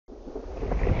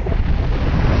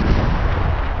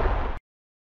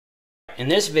In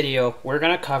this video, we're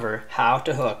going to cover how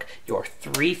to hook your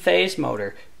three-phase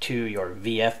motor to your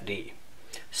VFD.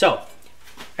 So,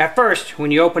 at first, when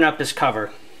you open up this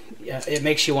cover, it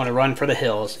makes you want to run for the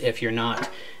hills if you're not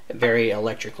very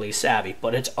electrically savvy,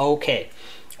 but it's okay.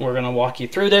 We're going to walk you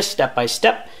through this step by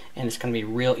step, and it's going to be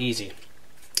real easy.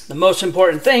 The most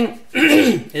important thing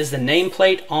is the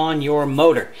nameplate on your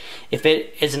motor. If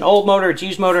it is an old motor, it's a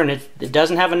used motor, and it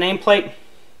doesn't have a nameplate,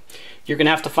 you're going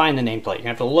to have to find the nameplate. You're going to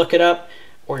have to look it up,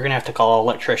 or you're going to have to call an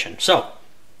electrician. So,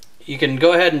 you can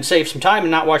go ahead and save some time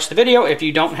and not watch the video if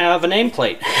you don't have a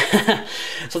nameplate.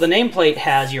 So the nameplate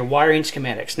has your wiring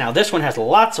schematics. Now this one has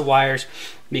lots of wires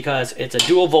because it's a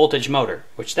dual voltage motor,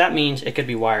 which that means it could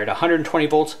be wired 120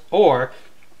 volts or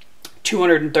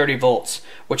 230 volts,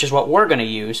 which is what we're going to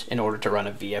use in order to run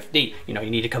a VFD. You know,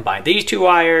 you need to combine these two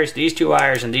wires,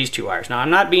 and these two wires. Now, I'm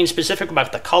not being specific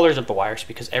about the colors of the wires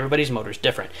because everybody's motor is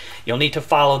different. You'll need to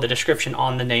follow the description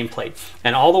on the nameplate.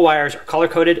 And all the wires are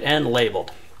color-coded and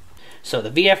labeled. So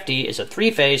the VFD is a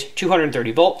three-phase,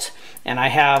 230 volts, and I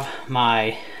have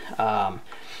my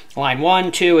line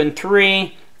 1, 2, and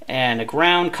 3, and a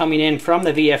ground coming in from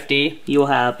the VFD. You'll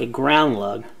have a ground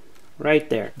lug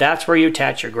right there. That's where you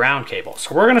attach your ground cable.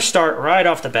 So we're going to start right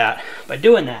off the bat by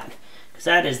doing that, because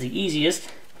that is the easiest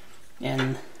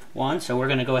and one. So we're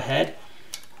going to go ahead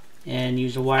and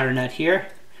use a wire nut here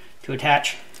to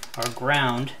attach our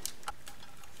ground.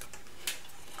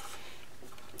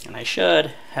 And I should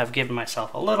have given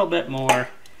myself a little bit more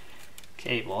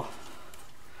cable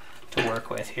to work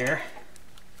with here.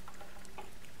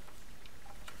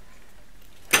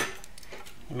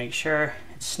 Make sure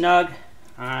it's snug.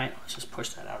 Alright, let's just push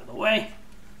that out of the way.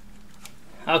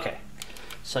 Okay,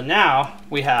 so now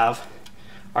we have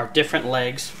our different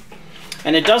legs.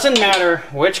 And it doesn't matter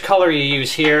which color you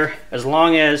use here, as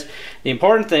long as the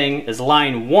important thing is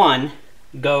line 1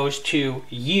 goes to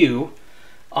U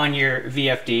on your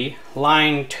VFD,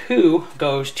 line 2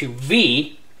 goes to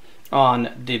V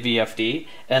on the VFD,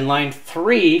 and line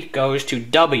 3 goes to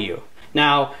W.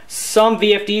 Now, some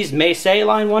VFDs may say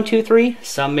line 1, 2, 3,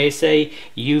 some may say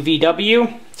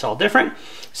UVW. It's all different.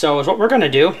 So what we're going to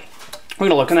do, we're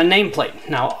going to look on the nameplate.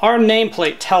 Now, our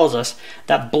nameplate tells us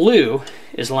that blue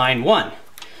is line 1.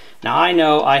 Now, I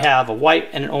know I have a white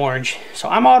and an orange, so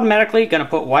I'm automatically going to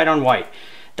put white on white.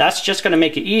 That's just going to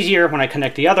make it easier when I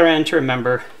connect the other end to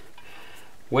remember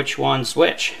which one's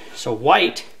which. So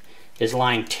white is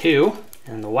line 2,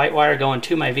 and the white wire going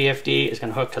to my VFD is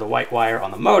going to hook to the white wire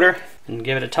on the motor. And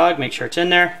give it a tug, make sure it's in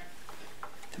there.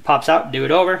 If it pops out, do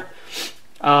it over.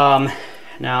 Now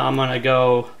I'm going to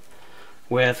go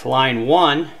with line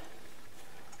 1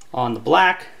 on the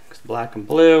black, because black and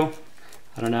blue,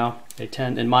 I don't know, they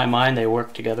tend, in my mind, they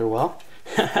work together well.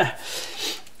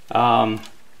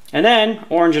 And then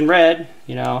orange and red,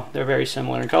 you know, they're very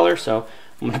similar in color, so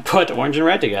I'm going to put orange and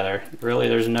red together. Really,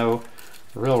 there's no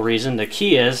real reason. The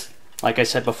key is, like I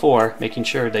said before, making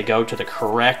sure they go to the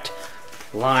correct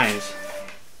lines.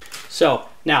 So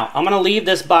now I'm going to leave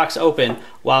this box open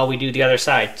while we do the other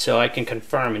side so I can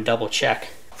confirm and double check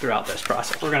throughout this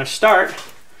process. We're going to start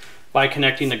by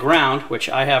connecting the ground, which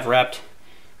I have wrapped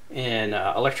in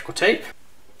electrical tape.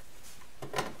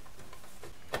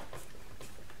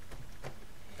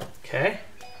 Okay,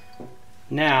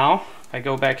 now I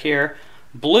go back here.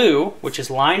 Blue, which is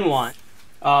line 1,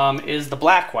 is the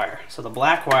black wire. So the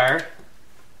black wire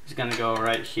is going to go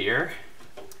right here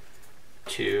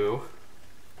to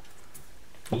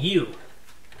U.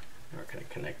 We're going to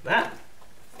connect that.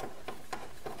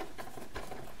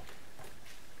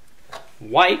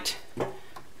 White,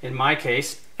 in my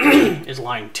case, is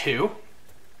line 2,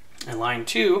 and line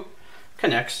 2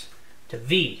 connects to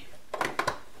V.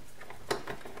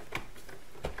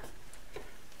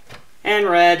 And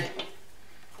red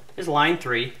is line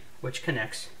 3, which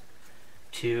connects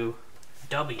to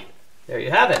W. There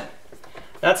you have it.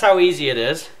 That's how easy it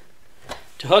is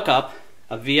to hook up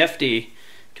a VFD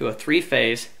to a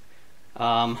three-phase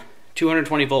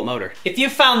 220 volt motor. If you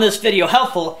found this video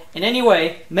helpful in any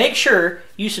way, make sure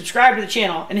you subscribe to the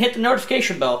channel and hit the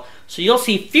notification bell so you'll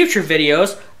see future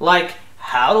videos like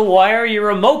how to wire your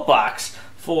remote box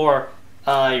for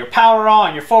your power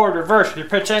on, your forward, reverse, your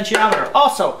potentiometer.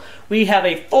 Also, we have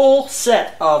a full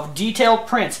set of detailed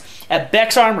prints at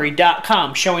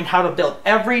BexArmory.com showing how to build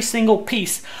every single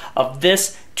piece of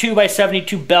this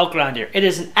 2x72 belt grinder. It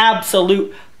is an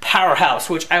absolute powerhouse,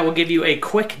 which I will give you a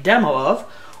quick demo of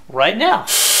right now.